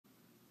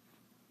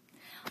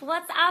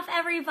What's up,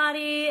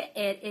 everybody?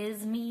 It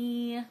is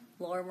me,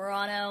 Laura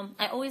Marano.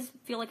 I always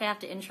feel like I have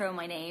to intro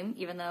my name,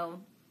 even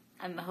though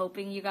I'm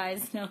hoping you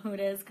guys know who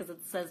it is because it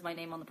says my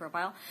name on the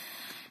profile.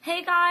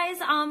 Hey guys,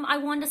 I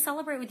wanted to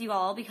celebrate with you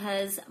all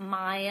because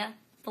my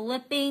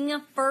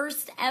flipping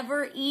first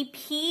ever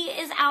EP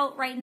is out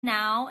right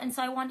now, and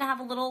so I wanted to have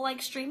a little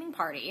streaming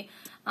party.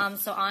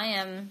 So I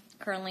am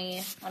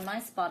currently on my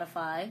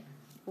Spotify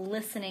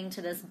listening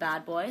to this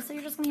bad boy, so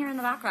you're just gonna hear it in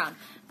the background.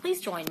 Please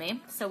join me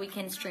so we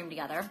can stream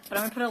together, but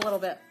I'm gonna put it a little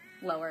bit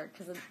lower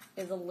because it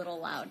is a little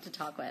loud to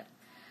talk with.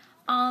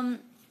 I'm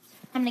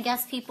gonna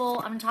guest people,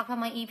 I'm gonna talk about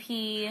my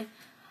EP.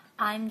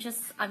 I'm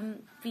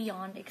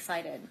beyond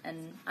excited,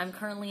 and I'm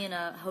currently in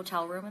a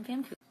hotel room in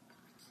Vancouver.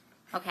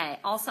 Okay,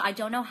 also, I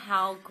don't know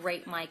how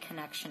great my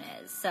connection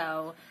is,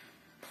 so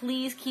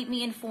please keep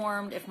me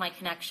informed if my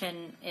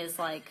connection is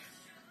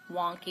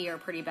wonky or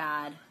pretty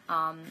bad.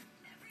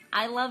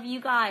 I love you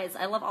guys.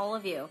 I love all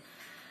of you.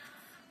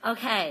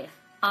 Okay.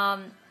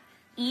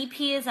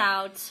 EP is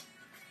out.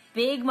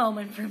 Big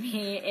moment for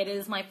me. It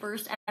is my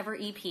first ever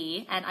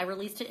EP, and I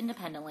released it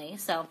independently,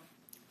 so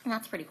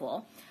that's pretty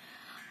cool.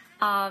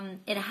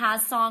 It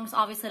has songs,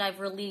 obviously, that I've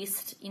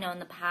released, in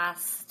the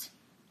past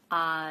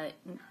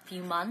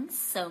few months.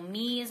 So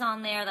Me is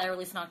on there that I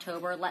released in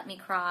October. Let Me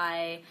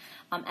Cry,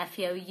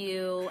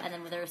 FEOU, and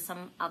then there's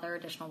some other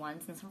additional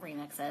ones and some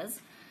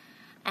remixes.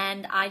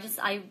 And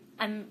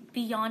I'm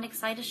beyond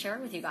excited to share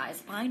it with you guys.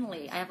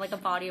 Finally, I have a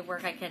body of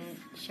work I can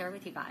share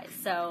with you guys.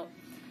 So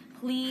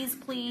please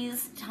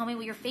tell me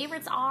what your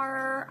favorites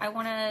are. I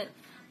want to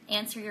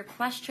answer your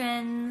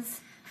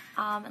questions.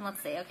 And let's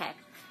see. Okay.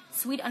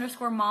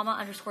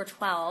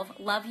 Sweet_mama_12.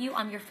 Love you.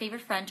 I'm your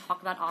favorite friend.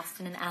 Talk about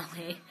Austin and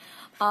Allie.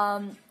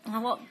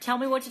 Well, tell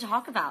me what to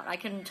talk about. I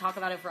can talk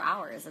about it for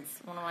hours. It's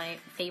one of my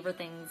favorite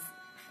things,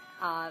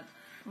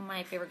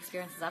 my favorite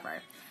experiences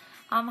ever.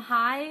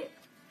 Hi.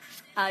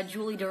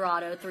 Julie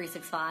Dorado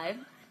 365,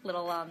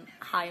 little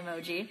hi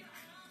emoji.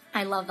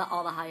 I love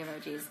all the hi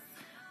emojis.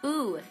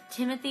 Ooh,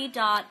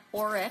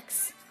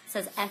 Timothy.Oryx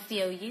says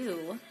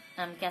FEOU.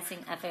 I'm guessing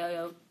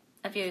FEOU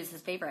is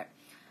his favorite.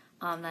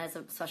 That is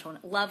a special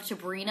one. Love to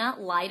Brina.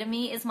 Lie to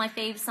Me is my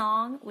fave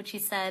song, which he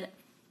said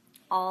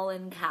all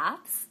in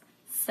caps.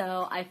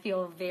 So I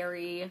feel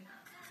very,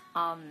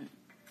 I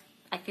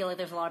feel like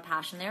there's a lot of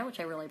passion there, which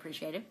I really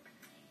appreciated.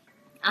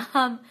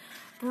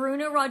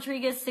 Bruno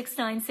Rodriguez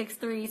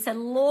 6963 said,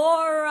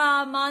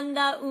 Laura,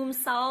 manda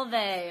salve.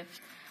 I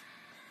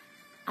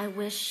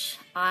wish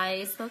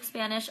I spoke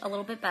Spanish a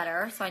little bit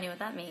better, so I knew what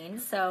that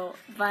means.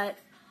 But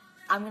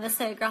I'm going to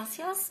say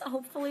gracias,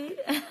 hopefully.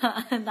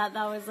 that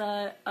was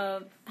a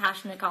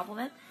passionate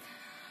compliment.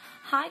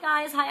 Hi,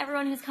 guys. Hi,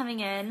 everyone who's coming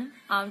in.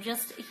 I'm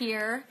just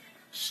here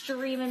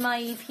streaming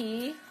my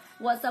EP.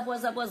 What's up,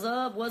 what's up, what's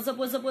up? What's up,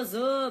 what's up, what's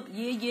up?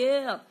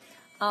 Yeah.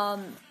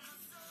 I'm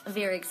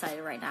very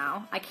excited right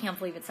now. I can't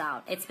believe it's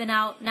out. It's been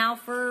out now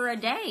for a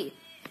day.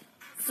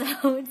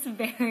 So it's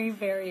very,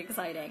 very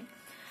exciting.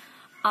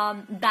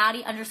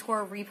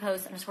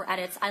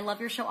 Baddie_repost_edits. I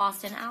love your show,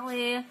 Austin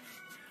Alley.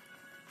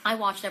 I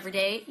watch it every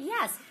day.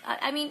 Yes.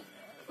 I mean,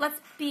 let's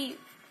be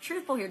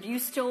truthful here. Do you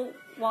still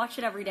watch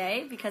it every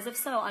day? Because if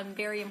so, I'm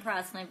very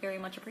impressed and I very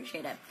much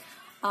appreciate it.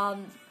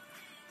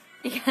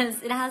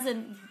 Because it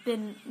hasn't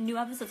been, new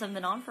episodes haven't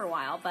been on for a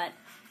while, but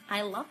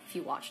I love if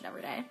you watch it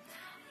every day.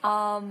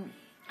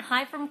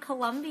 Hi from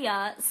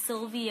Colombia,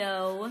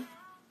 Silvio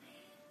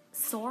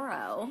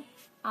Soro.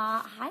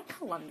 Hi,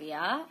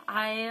 Colombia.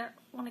 I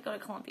want to go to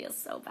Colombia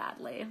so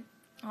badly.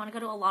 I want to go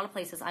to a lot of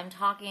places. I'm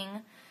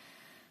talking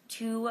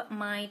to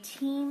my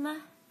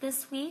team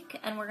this week,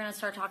 and we're going to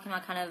start talking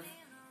about kind of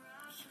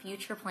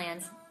future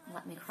plans.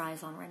 Let Me Cry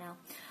is on right now.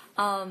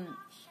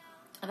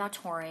 About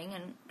touring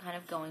and kind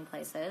of going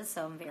places,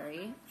 so I'm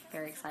very,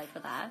 very excited for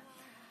that.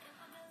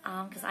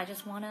 Because I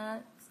just want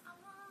to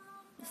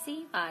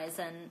see you guys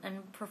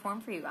and perform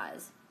for you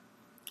guys.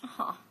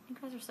 Aw, you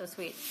guys are so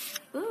sweet.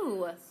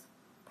 Ooh,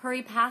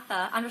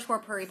 Puripatha _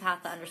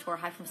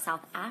 hi from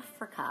South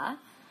Africa.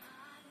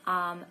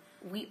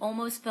 We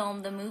almost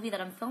filmed the movie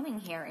that I'm filming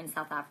here in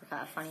South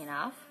Africa, funny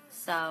enough.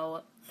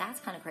 So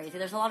that's kind of crazy.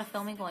 There's a lot of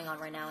filming going on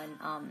right now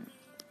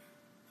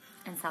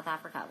in South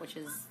Africa, which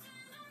is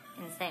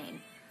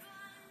insane.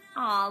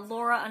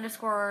 Laura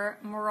 _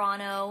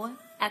 Marano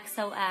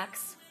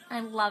XOX. I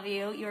love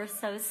you. You're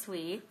so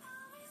sweet.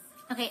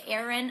 Okay,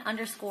 Aaron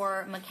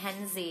 _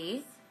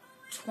 Mackenzie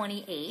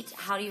 28.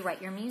 How do you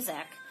write your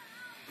music?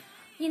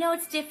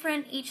 It's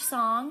different each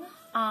song.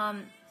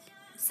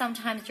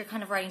 Sometimes you're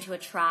kind of writing to a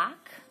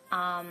track.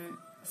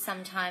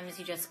 Sometimes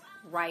you just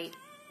write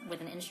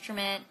with an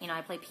instrument.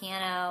 I play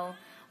piano,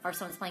 or if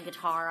someone's playing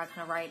guitar, I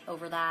kind of write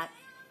over that.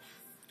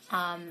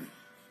 I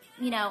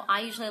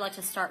usually like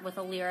to start with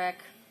a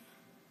lyric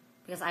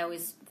because I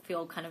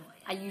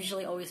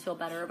usually always feel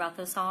better about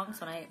those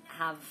songs when I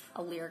have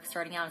a lyric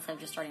starting out instead of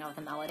just starting out with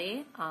a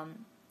melody.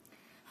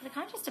 But it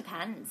kind of just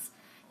depends.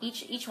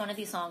 Each one of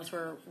these songs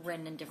were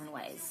written in different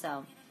ways,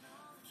 so,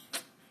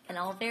 and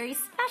all very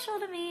special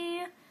to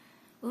me.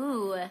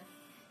 Ooh,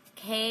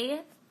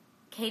 K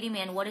Katie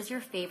Man, what is your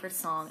favorite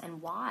song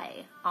and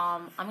why?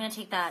 I'm going to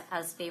take that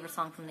as favorite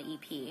song from the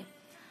EP.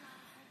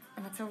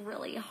 And that's a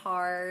really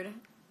hard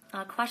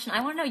question. I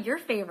want to know your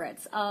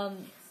favorites.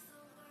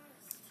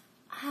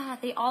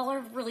 They all are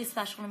really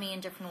special to me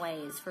in different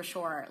ways, for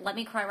sure. Let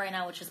Me Cry Right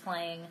Now, which is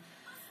playing,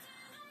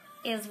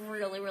 is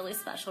really, really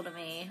special to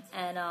me.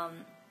 And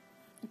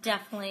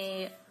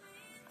definitely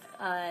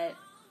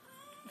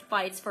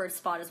fights for its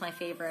spot as my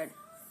favorite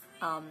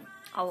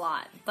a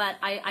lot. But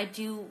I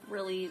do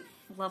really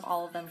love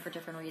all of them for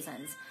different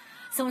reasons.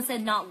 Someone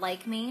said Not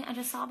Like Me, I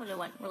just saw, but it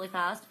went really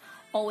fast.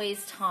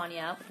 Always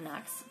Tanya with an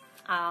X.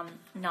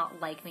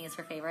 Not Like Me is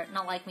her favorite.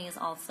 Not Like Me is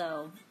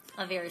also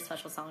a very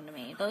special song to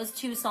me. Those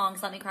two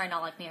songs, Let Me Cry,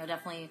 Not Like Me, are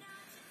definitely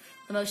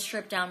the most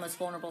stripped down, most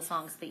vulnerable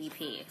songs of the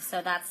EP.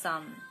 So that's,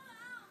 that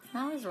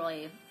was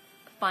really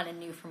fun and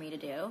new for me to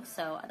do.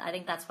 So I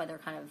think that's why they're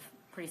kind of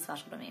pretty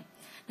special to me.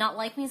 Not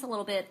Like Me is a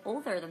little bit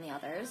older than the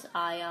others.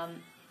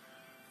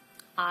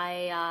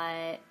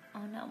 Oh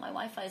no, my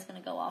Wi-Fi is going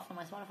to go off on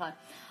my Spotify.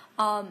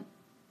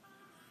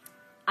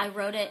 I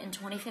wrote it in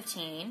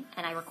 2015,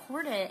 and I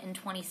recorded it in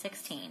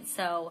 2016.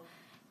 So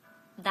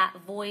that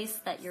voice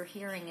that you're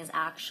hearing is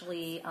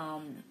actually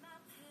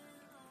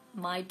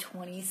my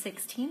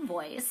 2016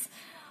 voice,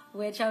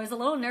 which I was a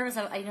little nervous.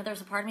 I know there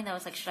was a part of me that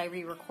was like, should I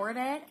re-record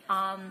it?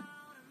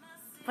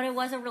 But it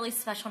was a really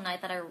special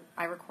night that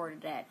I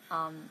recorded it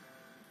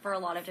for a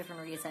lot of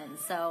different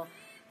reasons. So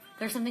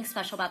there's something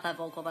special about that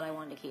vocal that I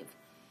wanted to keep.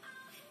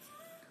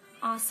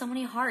 Oh, so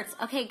many hearts.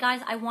 Okay,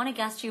 guys, I want to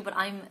guest you, but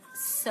I'm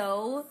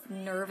so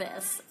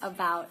nervous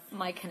about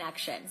my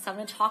connection. So I'm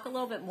going to talk a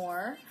little bit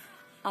more,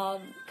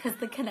 because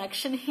the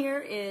connection here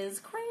is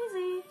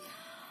crazy.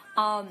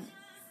 So I'm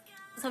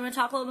going to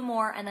talk a little bit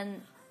more and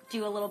then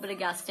do a little bit of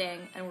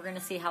guesting, and we're going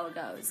to see how it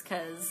goes,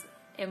 because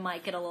it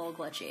might get a little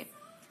glitchy.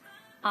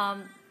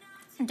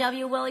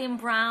 W. William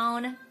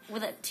Brown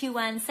with a 2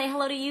 N's. Say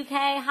hello to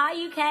UK. Hi,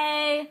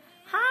 UK.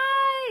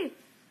 Hi.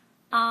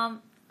 I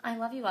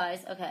love you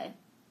guys. Okay.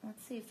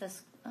 Let's see if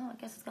this... Oh, I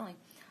guess it's going.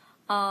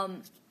 I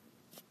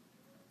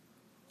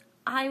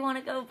want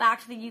to go back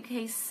to the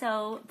UK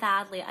so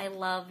badly. I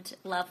loved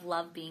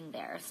being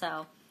there.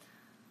 So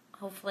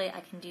hopefully I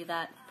can do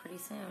that pretty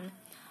soon.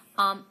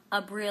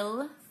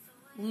 Abril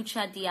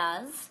Lucha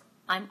Diaz.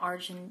 I'm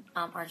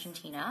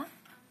Argentina.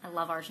 I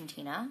love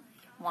Argentina.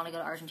 Want to go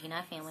to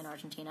Argentina. Family in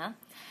Argentina.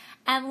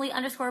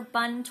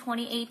 Emily_Bun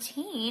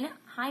 2018.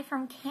 Hi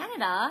from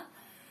Canada.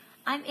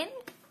 I'm in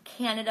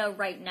Canada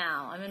right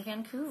now. I'm in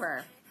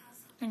Vancouver.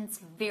 And it's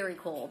very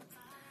cold.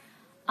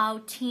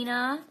 Oh,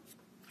 Tima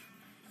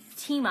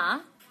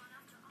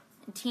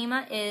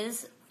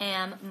is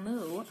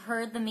Moo.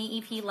 Heard the Me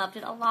EP, loved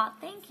it a lot.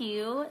 Thank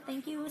you.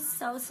 Thank you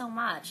so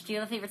much. Do you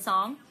have a favorite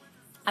song?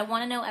 I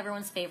want to know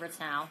everyone's favorites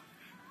now.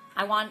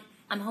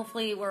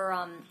 Hopefully we're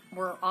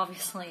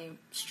obviously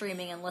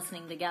streaming and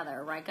listening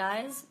together, right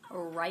guys?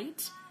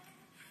 Right?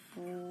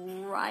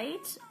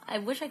 I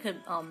wish I could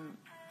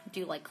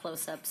do like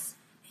close-ups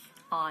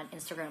on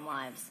Instagram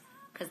Lives,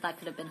 because that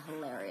could have been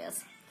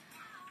hilarious.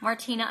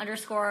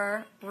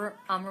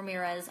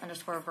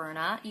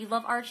 Martina_Ramirez_Verna. You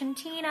love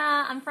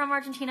Argentina. I'm from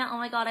Argentina. Oh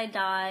my god, I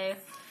die.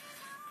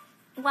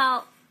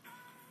 Well,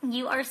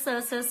 you are so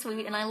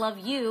sweet, and I love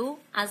you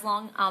as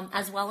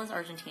well as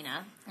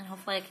Argentina. And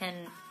hopefully I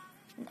can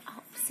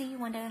see you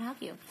one day and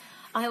hug you.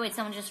 Okay, wait,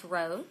 someone just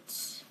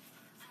wrote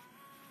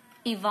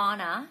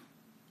Ivana.A_.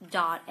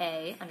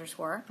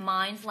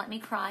 Mine's Let Me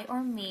Cry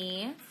or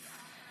Me.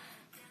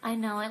 I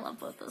know, I love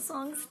both those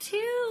songs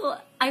too.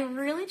 I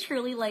really,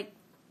 truly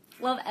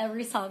love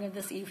every song of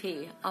this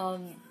EP,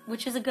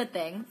 which is a good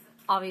thing,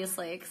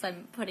 obviously, because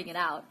I'm putting it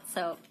out.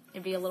 So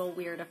it'd be a little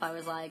weird if I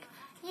was like,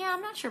 yeah,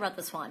 I'm not sure about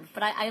this one.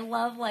 But I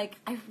love, I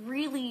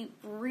really,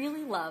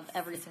 really love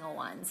every single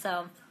one.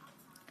 So,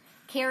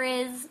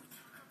 Kariz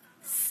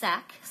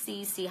Sec,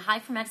 CC, hi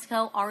from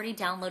Mexico, already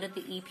downloaded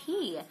the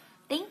EP.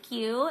 Thank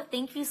you.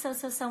 Thank you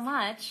so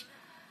much.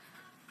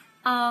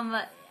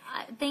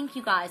 Thank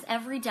you guys.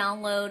 Every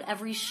download,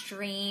 every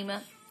stream,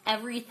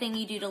 everything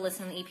you do to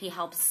listen to the EP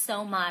helps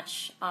so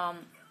much.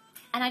 And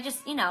I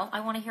just, I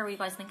want to hear what you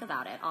guys think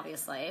about it,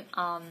 obviously.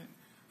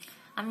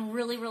 I'm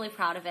really, really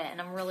proud of it, and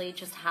I'm really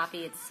just happy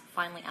it's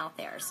finally out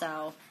there.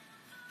 So,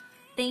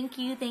 thank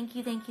you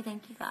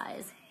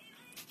guys.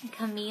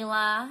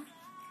 Camila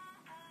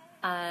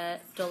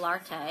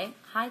Dolarte.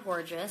 Hi,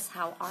 gorgeous.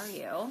 How are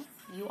you?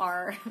 You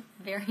are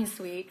very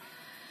sweet.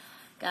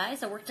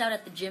 Guys, I worked out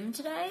at the gym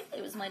today.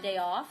 It was my day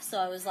off, so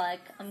I was like,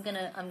 I'm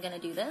gonna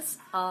do this.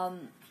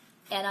 And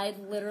I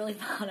literally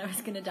thought I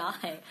was gonna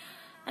die.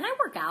 And I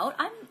work out.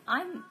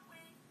 I'm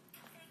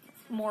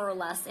more or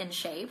less in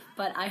shape,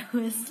 but I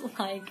was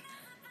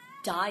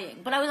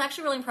dying. But I was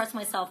actually really impressed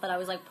with myself that I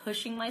was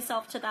pushing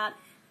myself to that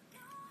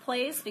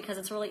place, because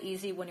it's really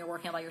easy when you're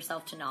working out by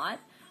yourself to not.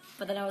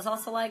 But then I was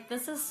also like,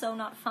 this is so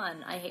not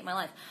fun. I hate my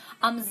life.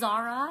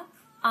 Zara_AXO.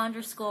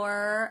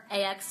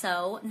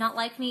 Not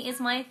Like Me is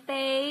my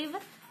fave.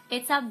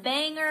 It's a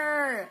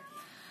banger.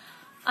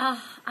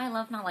 I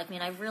love Not Like Me,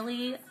 and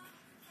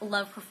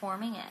love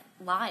performing it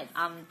live.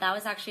 That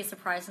was actually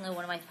surprisingly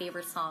one of my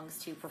favorite songs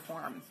to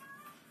perform.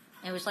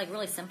 It was like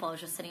really simple. I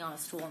was just sitting on a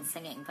stool and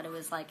singing, but it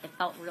was like, it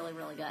felt really,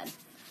 really good.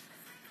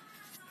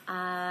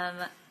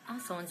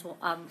 Someone's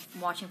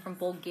watching from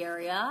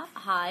Bulgaria.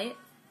 Hi,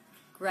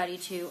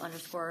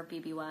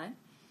 Grady2_BBY.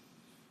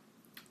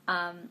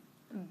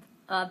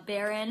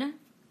 Baron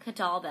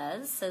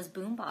Cadalbez says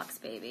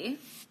Boombox Baby.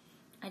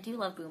 I do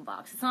love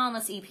Boombox. It's not on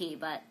this EP,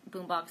 but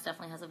Boombox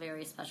definitely has a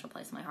very special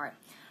place in my heart.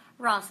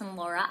 Ross and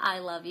Laura, I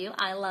love you.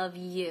 I love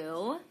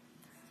you.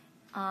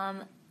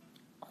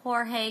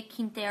 Jorge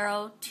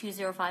Quintero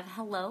 205.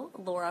 Hello,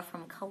 Laura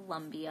from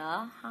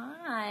Colombia.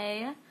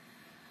 Hi.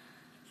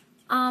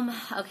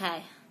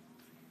 Okay.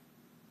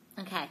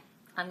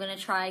 I'm gonna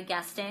try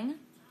guesting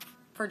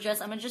I'm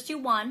gonna just do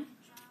one.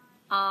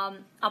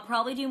 I'll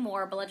probably do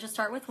more, but let's just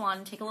start with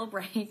one. Take a little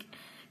break.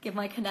 Give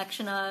my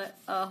connection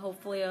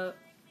hopefully a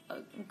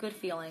good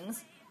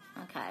feelings.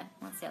 Okay,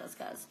 let's see how this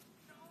goes.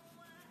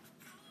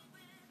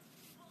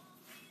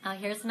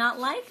 Here's Not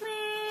Like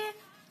Me.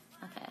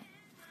 Okay.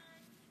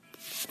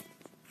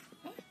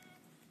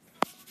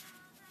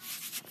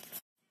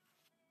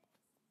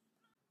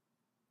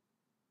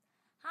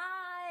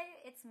 Hi,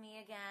 it's me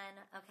again.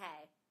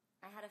 Okay,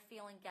 I had a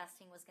feeling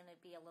guesting was going to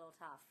be a little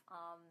tough.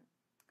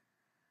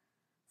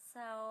 So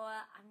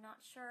I'm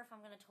not sure if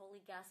I'm going to totally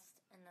guest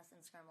in this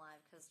Instagram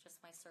Live because just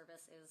my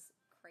service is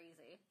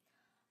crazy.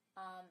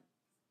 Oh,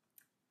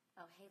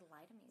 hey,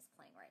 Lie to Me is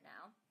playing right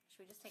now. Should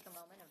we just take a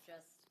moment of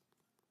just...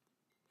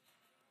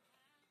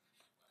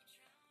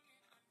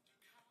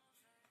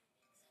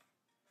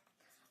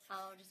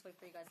 I'll just wait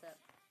for you guys to...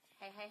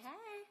 Hey.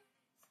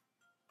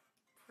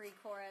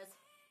 Pre-chorus.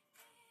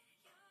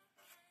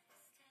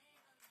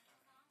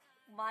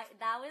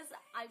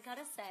 I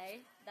gotta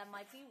say, that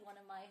might be one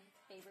of my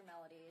favorite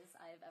melodies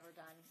I've ever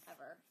done,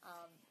 ever.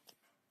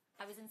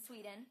 I was in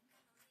Sweden,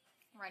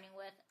 writing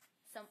with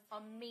some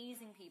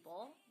amazing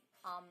people,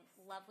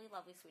 lovely,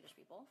 lovely Swedish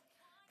people.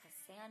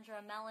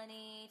 Cassandra,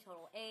 Melanie,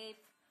 Total Ape,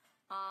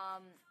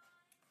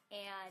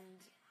 and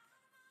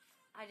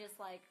I was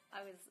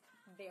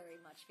very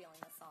much feeling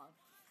this song.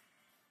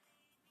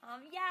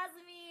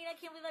 Yasmin, I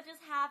can't believe that just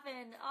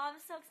happened. Oh,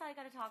 I'm so excited I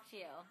got to talk to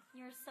you.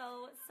 You're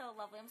so, so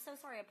lovely. I'm so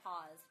sorry I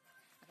paused.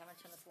 Okay, I'm going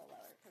to turn this a little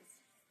lower because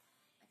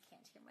I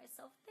can't hear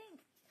myself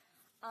think.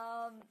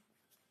 Hi,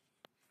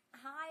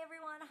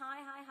 everyone.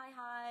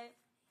 Hi.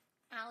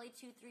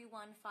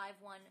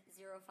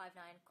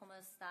 Ali23151059059. ¿Cómo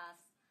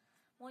estás?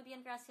 Muy bien,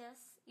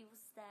 gracias. ¿Y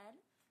usted?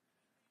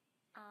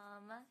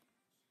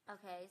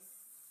 Okay.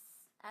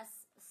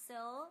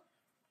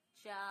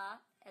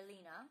 Silja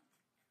Elena.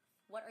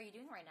 What are you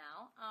doing right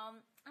now?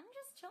 I'm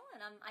just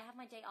chilling. I have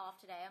my day off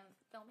today. I'm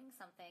filming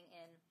something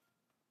in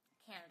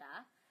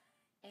Canada,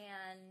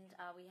 and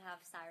we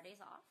have Saturdays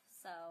off,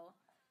 so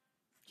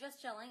just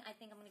chilling. I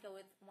think I'm gonna go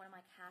with one of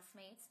my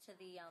castmates to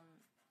the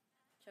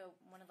to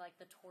one of like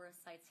the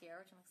tourist sites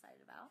here, which I'm excited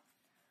about.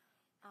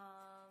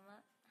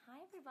 Hi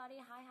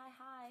everybody.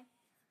 Hi.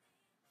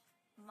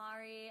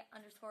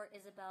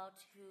 Mari_Isabel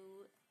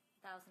 2007.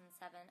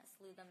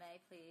 Salute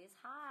May, please.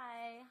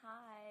 Hi.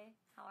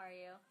 How are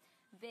you?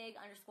 Big_O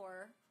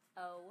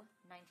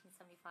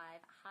 1975.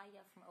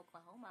 Hiya from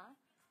Oklahoma.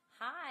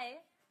 Hi.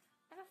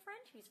 I have a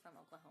friend who's from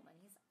Oklahoma, and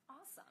he's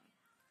awesome.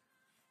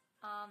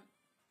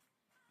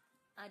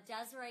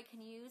 Desiree,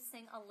 can you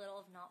sing a little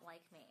of Not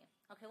Like Me?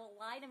 Okay, well,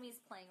 Lie to Me is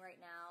playing right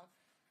now,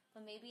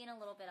 but maybe in a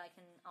little bit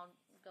I'll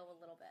go a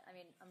little bit. I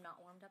mean, I'm not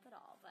warmed up at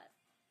all, but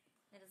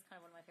it is kind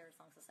of one of my favorite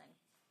songs to sing.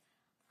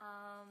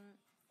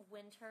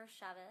 Winter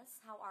Chavez,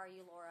 how are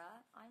you,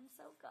 Laura? I'm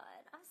so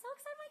good. I'm so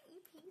excited my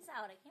EP's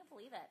out. I can't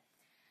believe it.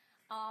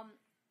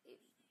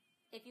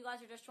 If you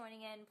guys are just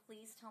joining in,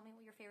 please tell me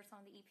what your favorite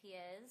song of the EP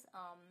is.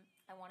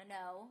 I want to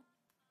know.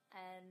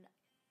 And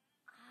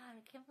I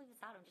can't believe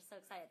it's out. I'm just so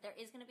excited. There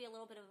is going to be a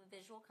little bit of a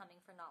visual coming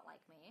for Not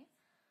Like Me.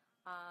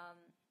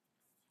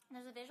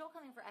 There's a visual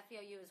coming for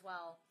FEOU as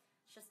well.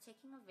 It's just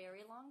taking a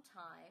very long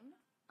time.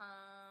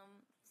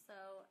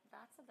 So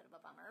that's a bit of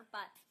a bummer.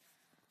 But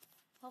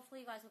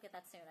hopefully you guys will get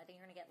that soon. I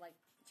think you're going to get like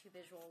 2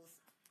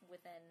 visuals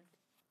within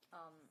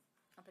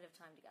a bit of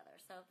time together.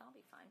 So that'll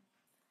be fine.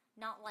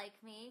 Not Like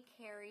Me,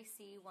 Carrie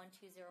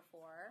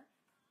C1204,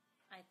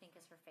 I think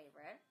is her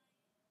favorite.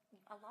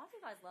 A lot of you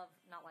guys love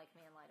Not Like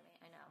Me and Lie to Me,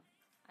 I know.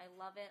 I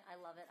love it. I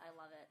love that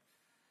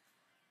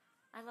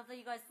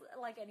you guys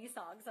like any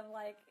songs. I'm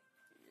like,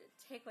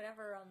 take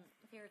whatever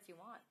favorites you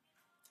want.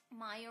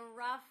 Maya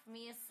Ruff,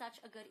 Me is such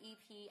a good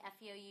EP.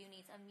 FEOU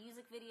needs a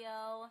music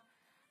video.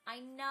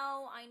 I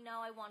know,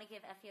 I want to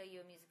give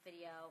FEOU a music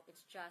video.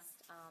 It's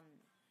just,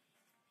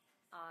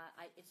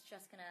 it's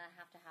just gonna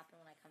have to happen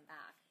when I come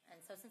back. And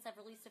so since I've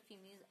released a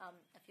few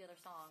other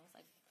songs,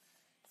 I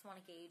just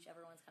want to gauge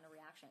everyone's kind of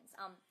reactions.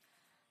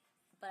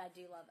 But I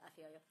do love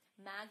FEOU.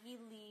 Maggie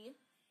Lee,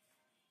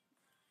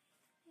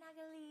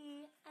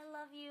 I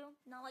love you.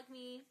 Not Like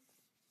Me.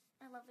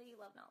 I love that you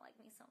love Not Like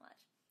Me so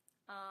much.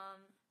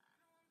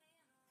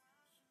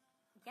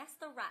 Guess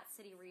the Rat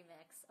City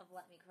remix of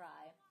Let Me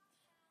Cry.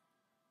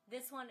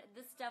 This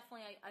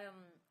definitely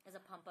is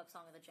a pump up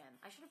song of the gym.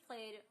 I should have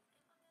played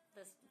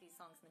these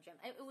songs in the gym.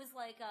 It was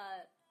like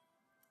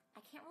I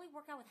can't really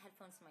work out with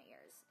headphones in my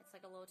ears. It's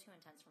like a little too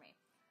intense for me.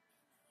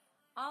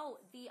 Oh,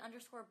 the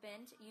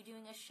 _bint. You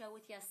doing a show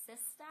with your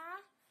sister?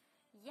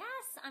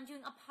 Yes, I'm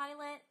doing a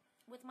pilot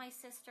with my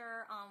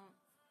sister.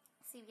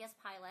 CBS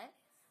pilot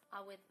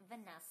with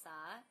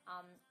Vanessa.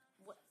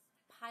 What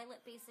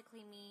pilot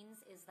basically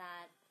means is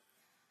that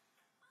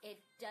it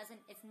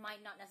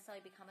might not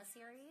necessarily become a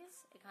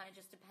series. It kind of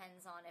just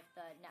depends on if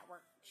the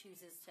network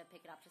chooses to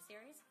pick it up to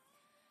series.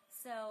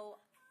 So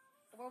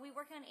we'll be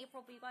working on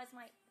April, but you guys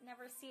might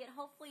never see it.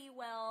 Hopefully you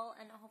will,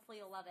 and hopefully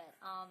you'll love it.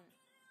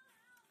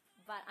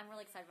 But I'm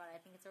really excited about it.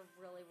 I think it's a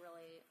really,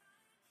 really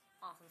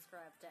awesome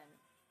script, and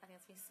I think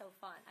it's going to be so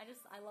fun.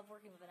 I love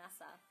working with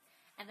Vanessa.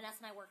 And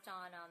Vanessa and I worked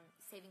on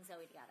Saving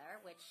Zoe together,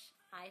 which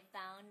I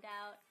found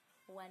out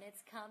when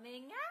it's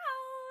coming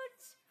out.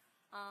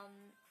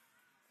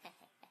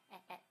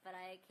 But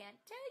I can't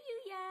tell you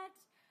yet.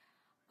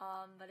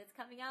 But it's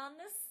coming out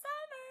in the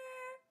summer.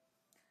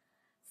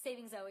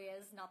 Saving Zoe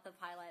is, not the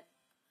pilot.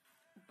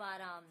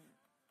 But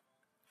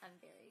I'm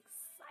very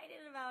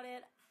excited about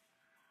it.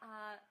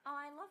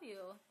 I love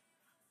you.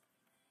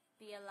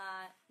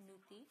 Biela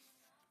Nuti.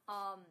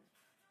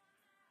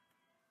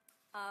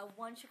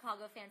 One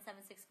Chicago fan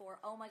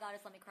 764. Oh my god,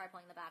 it's Let Me Cry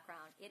playing in the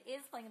background. It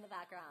is playing in the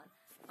background.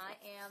 I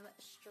am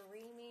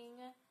streaming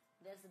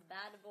this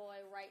bad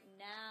boy right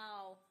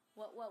now.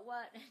 What?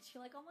 Do you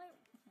like all my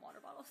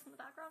water bottles in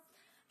the background?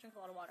 Drink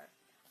a lot of water.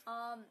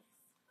 And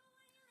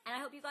I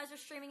hope you guys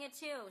are streaming it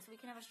too, so we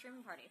can have a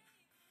streaming party.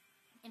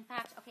 In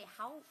fact, okay,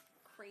 how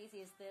crazy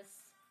is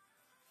this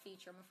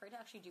feature? I'm afraid to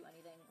actually do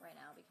anything right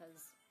now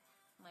because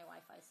my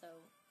Wi-Fi is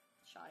so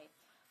shoddy.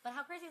 But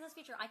how crazy is this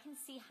feature? I can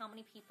see how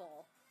many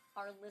people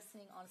are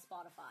listening on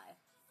Spotify.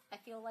 I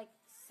feel like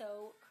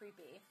so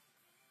creepy.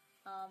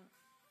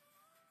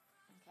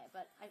 Okay,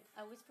 but I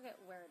always forget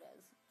where it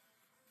is.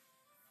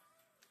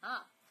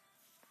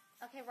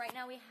 Okay, right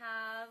now we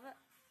have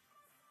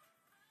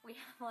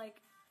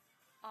like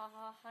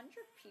 100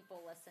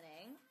 people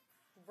listening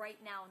right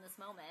now in this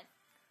moment,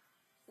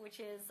 which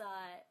is,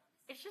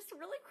 it's just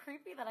really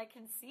creepy that I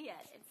can see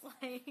it. It's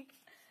like,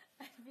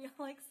 I feel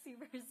like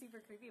super, super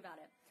creepy about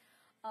it.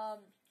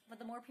 But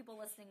the more people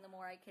listening, the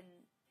more I can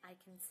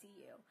see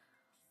you.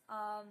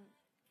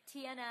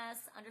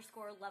 TNS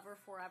 _lover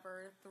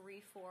forever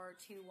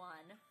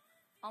 3421.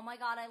 Oh my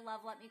god, I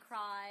love Let Me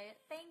Cry.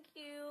 Thank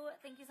you.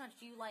 Thank you so much.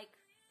 Do you like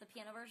the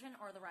piano version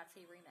or the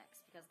Rhapsody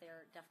remix? Because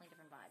they're definitely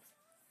different vibes.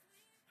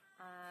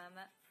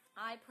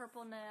 I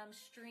Purple Nam,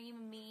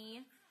 stream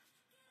me.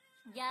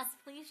 Yes,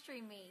 please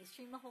stream me.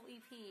 Stream the whole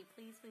EP.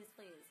 Please, please,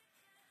 please.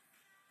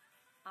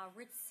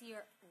 Ritz C.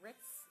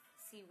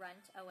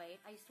 Rent 08.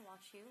 I used to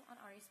watch you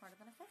on Are You Smarter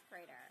Than a Fifth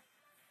Grader?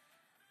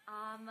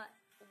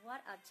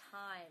 What a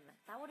time.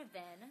 That would have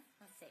been,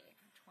 let's see,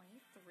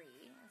 23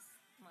 is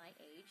my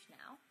age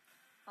now.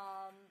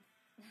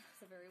 That's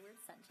a very weird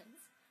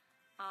sentence.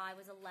 I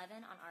was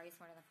 11 on Are You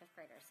Smarter Than a Fifth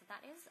Grader? So that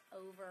is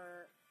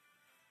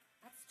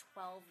that's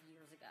 12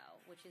 years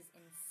ago, which is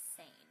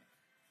insane.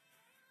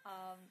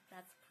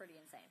 That's pretty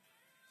insane.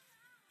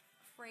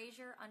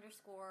 Frasier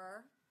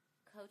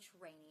 _Coach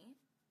Rain.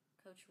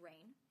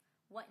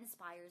 What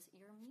inspires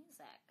your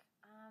music?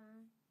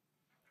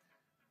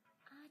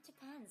 It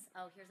depends.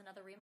 Oh, here's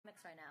another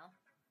remix right now.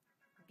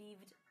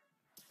 BVD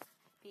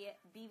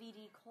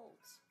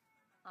Colt.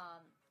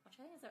 Which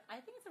I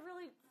think it's a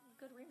really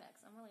good remix.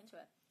 I'm really into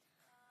it.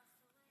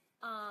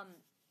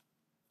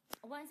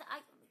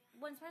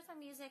 What inspires my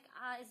music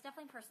is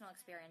definitely personal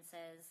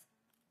experiences.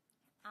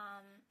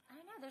 I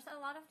don't know. There's a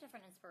lot of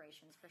different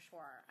inspirations for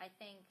sure. I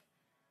think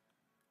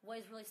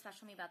what is really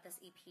special to me about this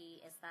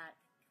EP is that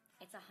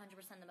it's 100%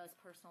 the most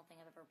personal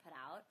thing I've ever put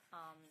out.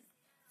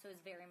 So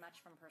it's very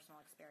much from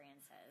personal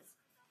experiences,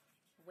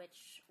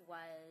 which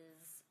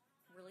was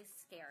really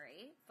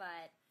scary.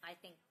 But I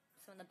think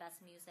some of the best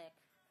music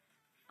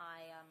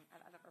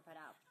I've ever put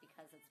out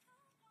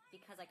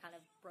because I kind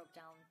of broke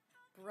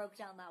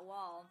down that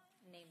wall,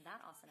 named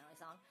that Austin Alley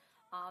song,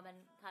 and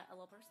got a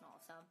little personal.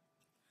 So,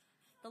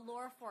 the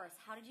Laura Force.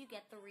 How did you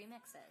get the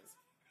remixes?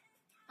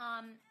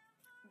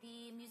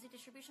 The music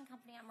distribution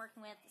company I'm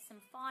working with,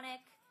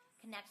 Symphonic,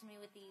 connected me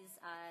with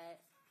these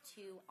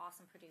two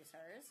awesome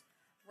producers.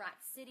 Rat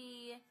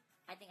City,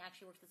 I think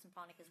actually works with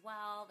Symphonic as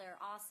well. They're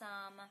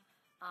awesome.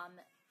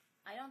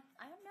 I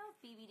don't know if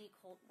BVD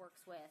Colt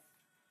works with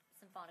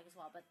Symphonic as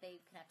well, but they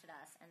connected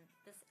us, and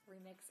this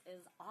remix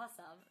is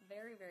awesome.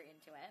 Very, very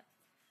into it.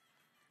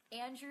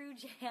 Andrew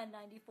Jan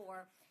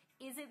 94.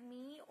 Is it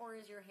me or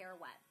is your hair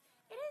wet?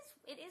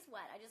 It is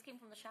wet. I just came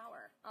from the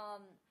shower.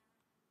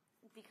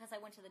 Because I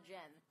went to the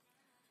gym.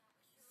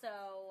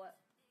 So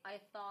I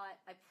thought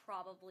I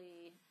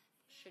probably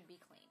should be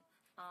clean.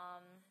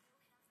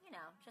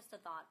 Just a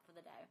thought for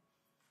the day.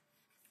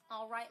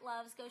 All right,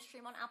 loves, go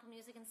stream on Apple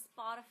Music and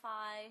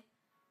Spotify.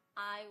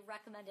 I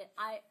recommend it.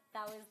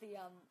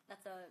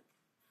 That's a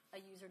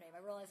username.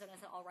 I realized when I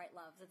said all right,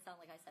 loves, it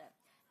sounded like I said it.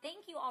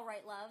 Thank you, all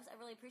right, loves. I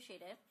really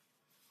appreciate it.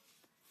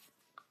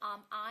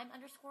 I'm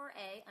underscore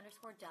A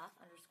underscore Duff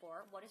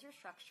underscore. What is your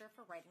structure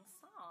for writing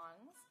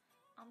songs?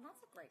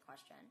 That's a great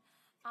question.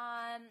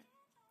 Yeah,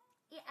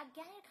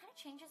 again, it kind of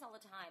changes all the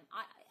time.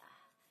 I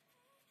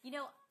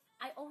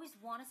always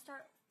want to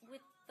start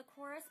with the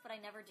chorus, but I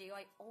never do.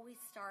 I always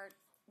start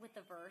with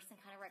the verse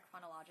and kind of write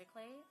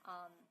chronologically.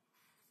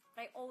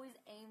 But I always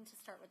aim to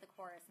start with the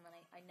chorus, and then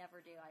I never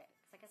do.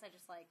 'Cause I guess I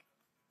just like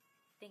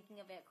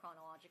thinking of it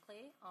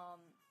chronologically.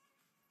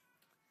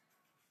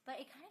 But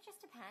it kind of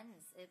just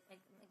depends. It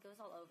goes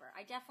all over.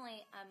 I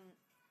definitely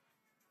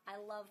I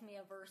love me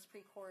a verse,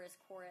 pre-chorus,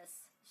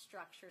 chorus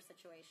structure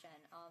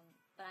situation.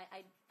 But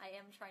I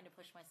am trying to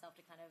push myself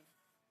to kind of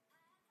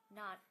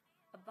not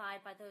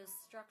abide by those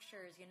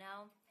structures, you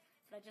know?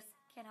 But I just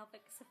can't help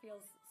it because it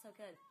feels so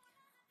good.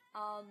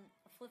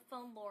 Flip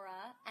Phone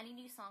Laura, any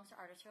new songs or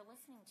artists you're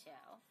listening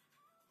to?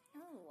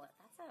 Ooh,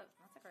 that's a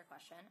great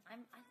question. I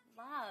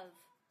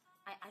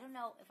don't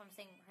know if I'm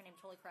saying her name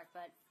totally correct,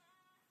 but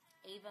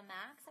Ava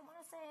Max, I want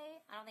to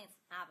say. I don't think it's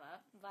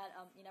Ava, but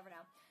you never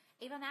know.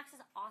 Ava Max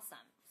is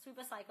awesome. Sweet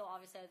but Psycho,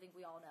 obviously, I think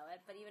we all know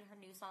it. But even her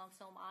new song,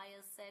 So Am I,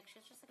 is sick.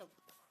 She's just like a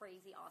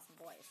crazy, awesome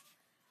voice.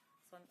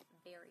 So I'm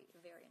very,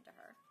 very into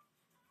her.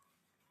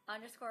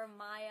 Underscore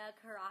Maya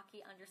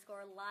Karaki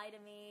underscore Lie to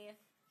Me.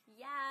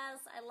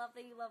 Yes, I love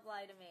that you love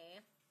Lie to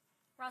Me.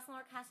 Ross and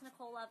Laura, Cass and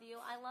Nicole love you.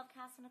 I love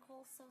Cass and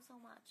Nicole so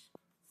much.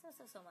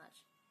 So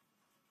much.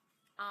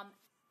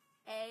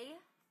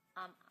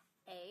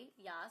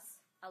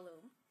 Yes,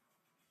 Alum.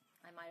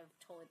 I might have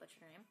totally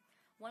butchered your name.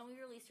 When will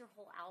you release your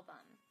whole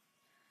album?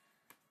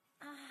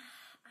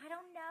 I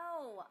don't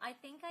know. I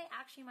think I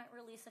actually might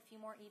release a few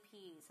more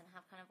EPs and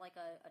have kind of like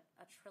a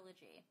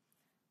trilogy.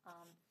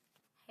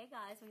 Hey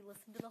guys, we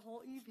listened to the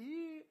whole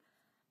EP.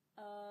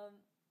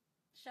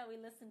 Shall we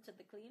listen to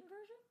the clean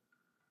version?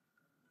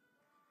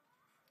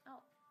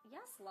 Oh,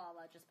 yes,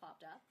 Lala just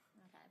popped up.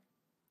 Okay.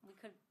 We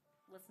could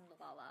listen to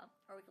Lala,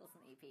 or we could listen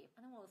to the EP.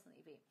 And then we'll listen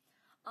to the EP.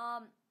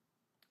 I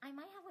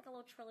might have like a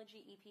little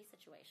trilogy EP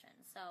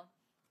situation, so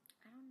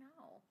I don't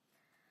know.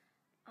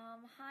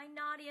 Hi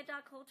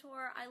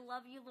Nadia.Couture. I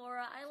love you,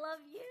 Laura. I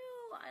love you.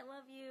 I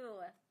love you.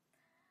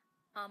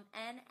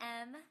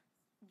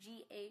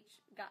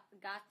 NMGH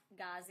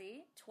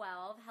Ghazi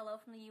 12. Hello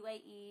from the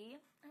UAE.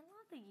 I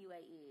love the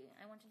UAE.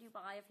 I went to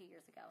Dubai a few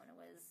years ago and it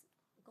was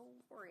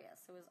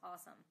glorious. It was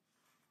awesome.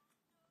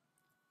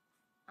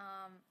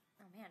 Oh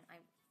man,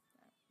 a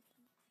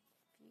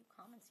few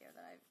comments here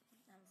that I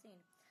haven't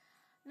seen.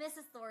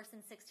 Mrs.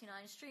 Thorson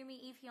 629. Stream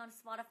me EP on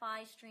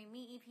Spotify. Stream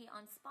me EP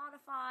on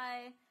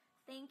Spotify.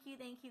 Thank you.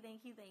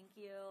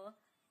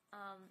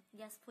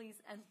 Yes,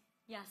 please, and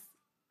yes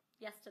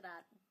to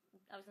that.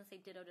 I was gonna say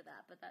ditto to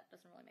that, but that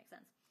doesn't really make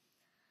sense.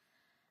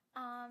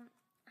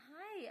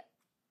 Hi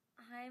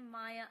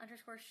Maya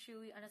underscore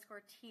Shui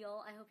underscore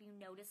Teal. I hope you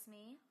notice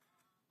me.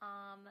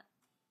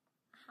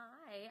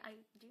 Hi, I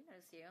do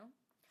notice you.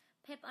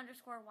 Pip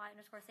underscore Y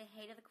underscore say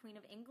hey to the Queen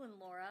of England,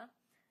 Laura.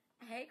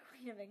 Hey,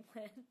 Queen of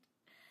England.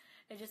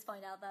 I just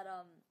find out that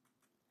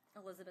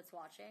Elizabeth's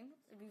watching.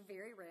 It'd be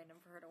very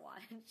random for her to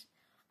watch.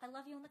 I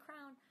love you on the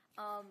crown.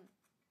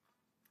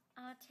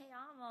 Te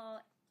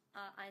amo,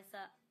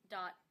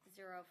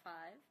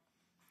 Isa.05.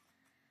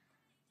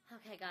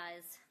 Okay,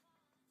 guys.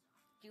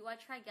 Do I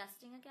try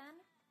guesting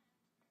again?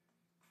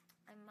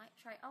 I might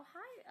try. Oh,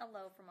 hi,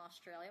 hello from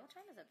Australia. What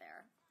time is it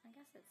there? I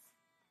guess it's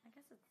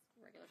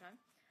regular time.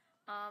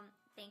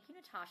 Thank you,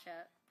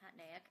 Natasha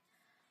Patnaik.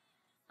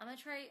 I'm gonna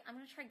try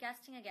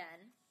guesting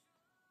again,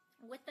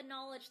 with the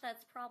knowledge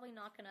that's probably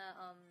not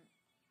gonna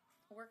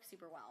work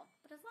super well.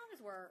 But as long as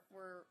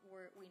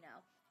we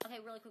know. Okay,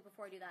 really quick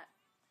before I do that.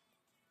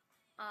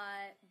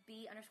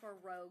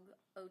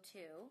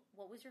 B_rogue02.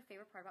 What was your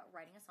favorite part about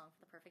writing a song for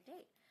the perfect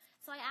date?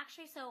 So I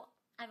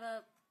have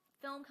a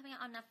film coming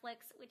out on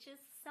Netflix, which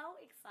is so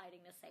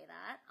exciting to say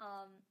that.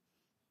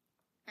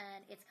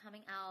 And it's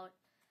coming out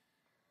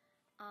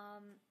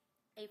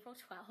April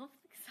 12th.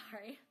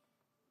 Sorry.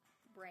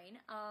 Brain.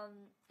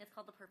 It's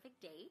called The Perfect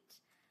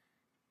Date.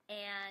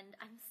 And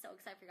I'm so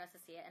excited for you guys to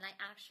see it. And I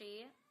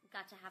actually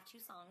got to have 2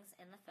 songs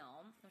in the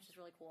film, which is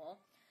really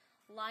cool.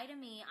 Lie to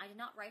Me, I did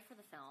not write for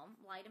the film.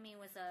 Lie to Me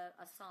was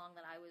a song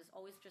that I was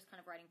always just kind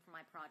of writing for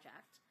my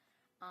project.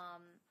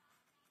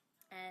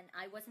 And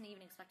I wasn't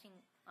even expecting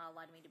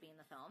Lie to Me to be in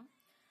the film.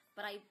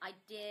 But I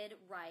did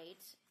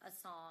write a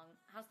song.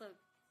 How's the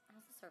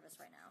service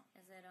right now?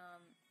 Is it a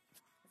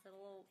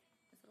little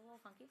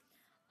funky?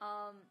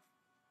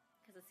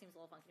 Because it seems a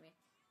little funky to me.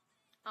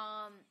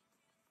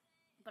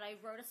 But I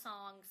wrote a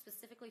song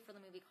specifically for the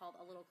movie called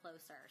A Little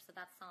Closer. So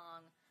that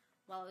song,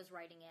 while I was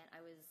writing it, I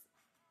was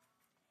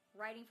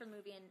writing for the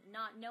movie and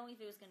not knowing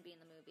if it was going to be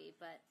in the movie,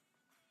 but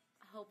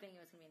hoping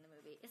it was going to be in the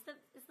movie. Is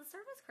the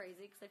service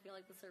crazy? Because I feel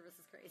like the service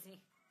is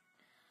crazy.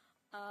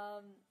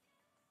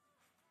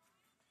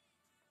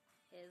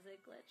 Is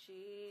it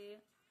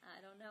glitchy?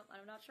 I don't know.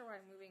 I'm not sure why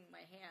I'm moving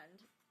my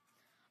hand.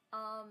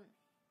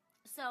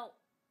 So,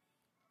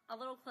 A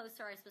Little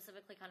Closer, I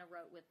specifically kind of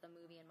wrote with the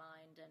movie in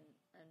mind, and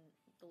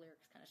the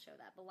lyrics kind of show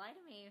that. But Lie to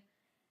Me,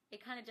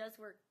 it kind of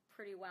does work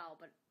pretty well,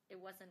 but it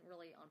wasn't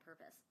really on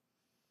purpose.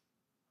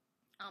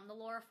 The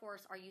Laura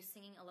Force, are you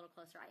singing a little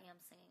closer? I am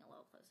singing a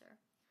little closer.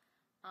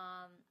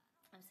 I'm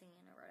singing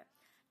and I wrote it.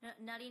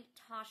 Nutty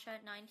Tasha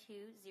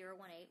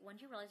 92018. When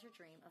did you realize your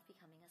dream of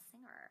becoming a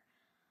singer?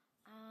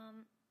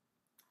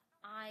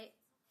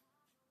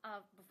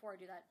 Before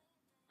I do that,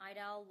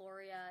 Idel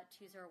Loria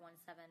 2017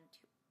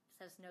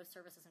 says no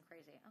service isn't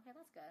crazy. Okay,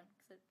 that's good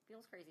because it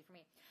feels crazy for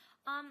me.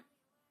 I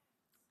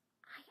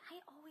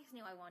always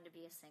knew I wanted to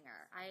be a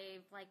singer.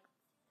 I've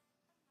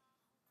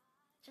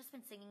just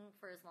been singing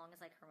for as long as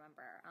I can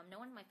remember. No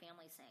one in my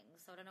family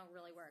sings, so I don't know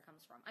really where it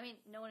comes from. I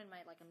mean, no one in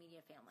my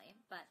immediate family,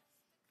 but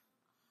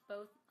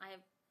I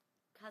have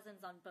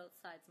cousins on both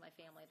sides of my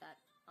family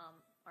that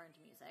are into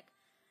music,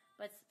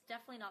 but it's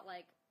definitely not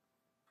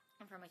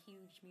I'm from a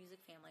huge music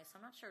family, so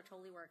I'm not sure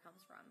totally where it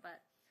comes from,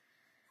 but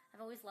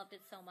I've always loved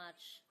it so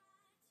much,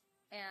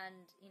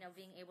 and,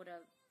 being able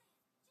to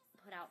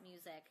put out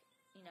music,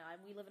 and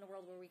we live in a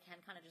world where we can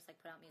kind of just,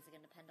 put out music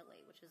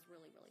independently, which is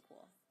really, really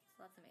cool,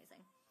 so that's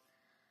amazing.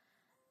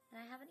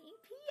 And I have an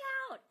EP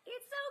out!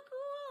 It's so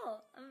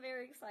cool! I'm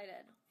very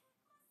excited.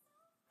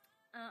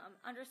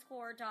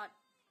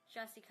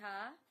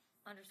 _Jessica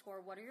 _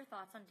 what are your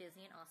thoughts on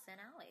Disney and Austin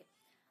Alley?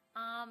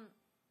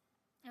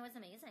 It was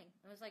amazing.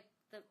 It was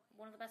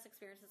one of the best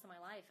experiences of my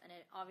life, and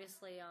it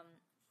obviously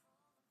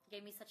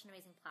gave me such an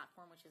amazing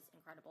platform, which is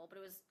incredible, but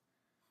it was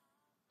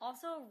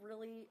also a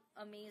really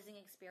amazing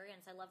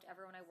experience. I loved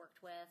everyone I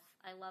worked with.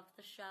 I loved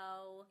the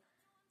show.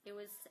 It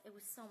was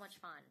so much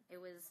fun. It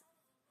was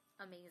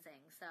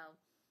amazing. So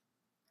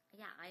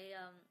yeah, I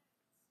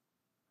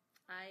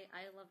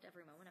loved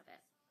every moment of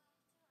it.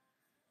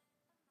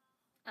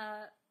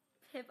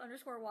 Pip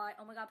 _Y,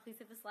 oh my god, please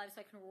save this live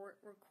so I can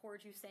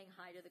record you saying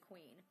hi to the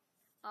queen.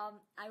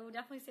 I will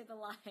definitely save the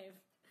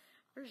live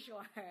for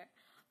sure.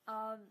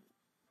 I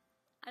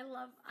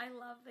love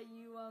that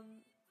you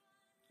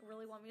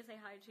really want me to say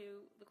hi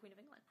to the Queen of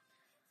England.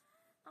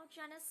 Oh,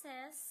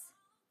 Genesis,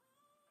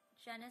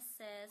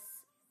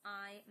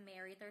 I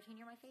married 13.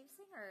 You're my fave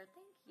singer.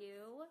 Thank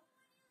you.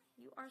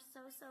 You are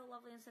so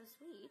lovely and so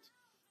sweet.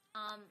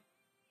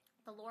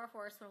 The Laura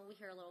Force when we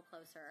hear a little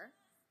closer.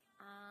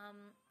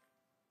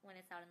 When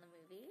it's out in the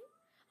movie.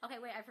 Okay,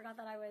 wait, I forgot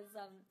that I was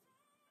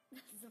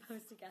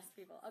supposed to guess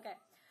people. Okay,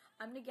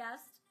 I'm gonna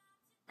guess,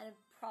 and it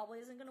probably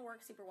isn't gonna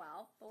work super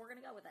well, but we're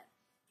gonna go with it.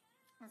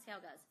 Let's see how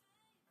it goes.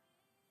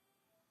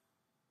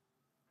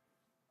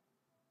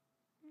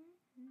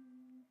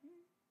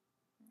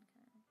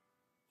 Okay.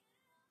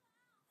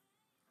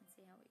 Let's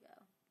see how we go.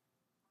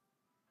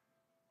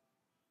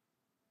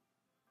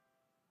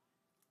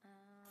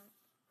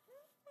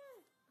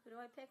 Who do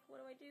I pick?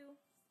 What do I do?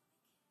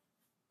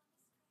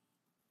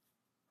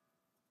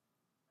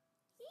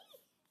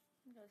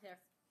 It goes here.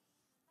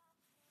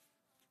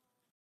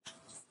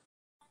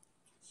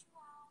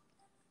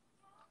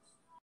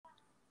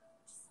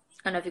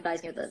 I don't know if you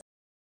guys knew the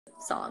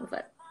song,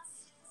 but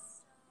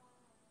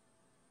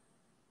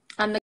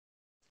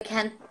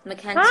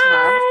Mackenzie.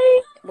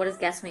 Hi. What does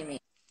guess me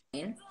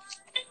mean?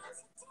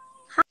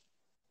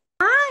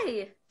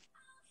 Hi.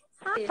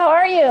 How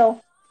are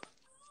you?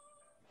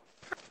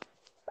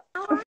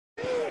 How are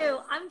you?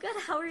 I'm good.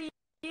 How are you?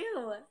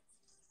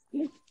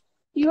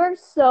 You are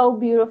so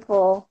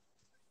beautiful.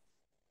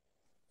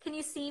 Can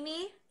you see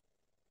me?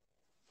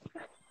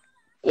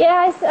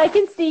 Yeah, I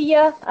can see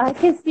you. I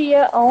can see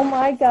you. Oh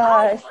my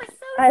gosh. Oh,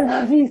 so I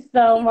love you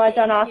so much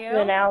on Thank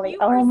Austin you. Alley. You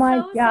Oh my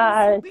so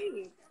gosh.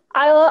 sweet.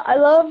 I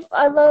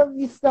love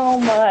you so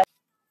much.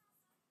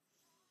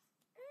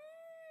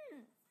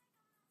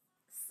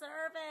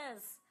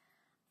 Service.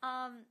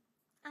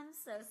 I'm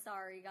so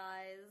sorry,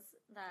 guys,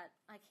 that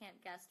I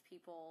can't guess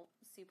people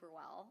super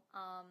well.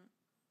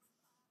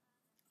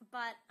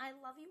 But I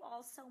love you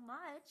all so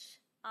much.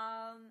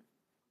 I'm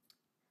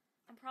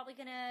probably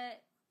gonna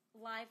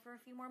live for a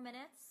few more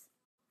minutes.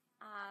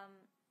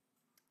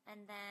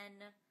 And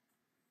then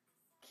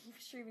keep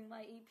streaming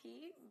my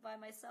EP by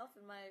myself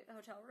in my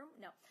hotel room.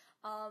 No.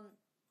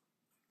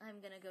 I'm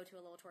gonna go to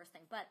a little tourist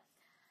thing. But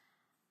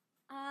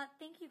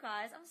thank you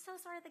guys. I'm so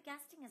sorry the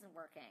guesting isn't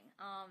working.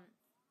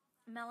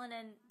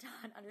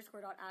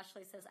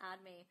 Melanin._Ashley says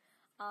add me.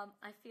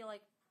 I feel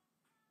like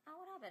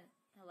what happened?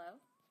 Hello?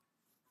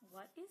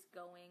 What is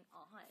going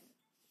on?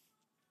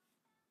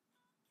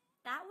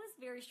 That was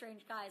very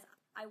strange, guys.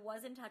 I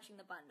wasn't touching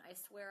the button. I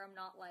swear I'm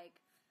not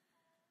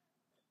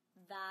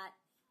that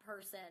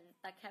person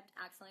that kept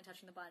accidentally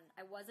touching the button.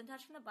 I wasn't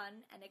touching the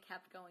button and it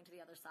kept going to the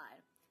other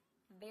side.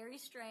 Very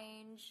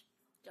strange.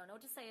 Don't know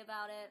what to say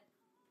about it.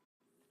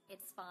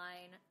 It's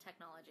fine.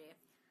 Technology.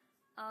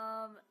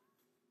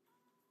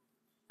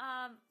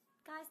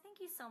 Guys, thank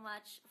you so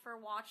much for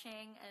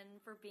watching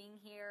and for being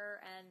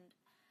here and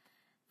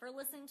for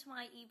listening to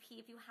my EP.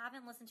 If you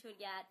haven't listened to it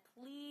yet,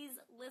 please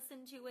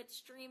listen to it,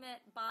 stream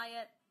it, buy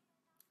it.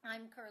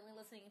 I'm currently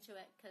listening to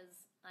it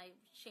because I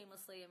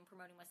shamelessly am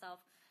promoting myself,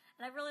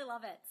 and I really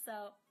love it.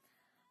 So,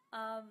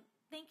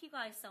 thank you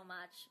guys so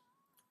much.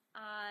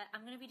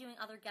 I'm going to be doing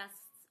other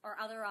guests or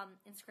other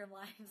Instagram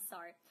lives.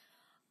 Sorry.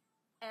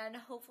 And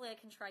hopefully I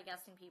can try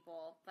guesting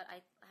people, but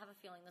I have a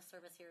feeling the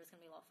service here is going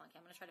to be a little funky.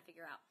 I'm going to try to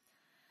figure out.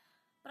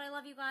 But I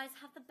love you guys.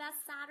 Have the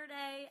best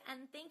Saturday,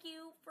 and thank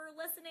you for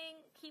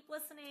listening. Keep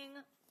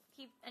listening.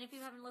 And if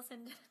you haven't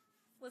listened,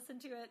 listen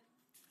to it.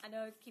 I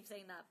know I keep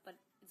saying that, but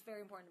it's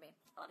very important to me.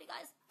 I love you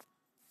guys.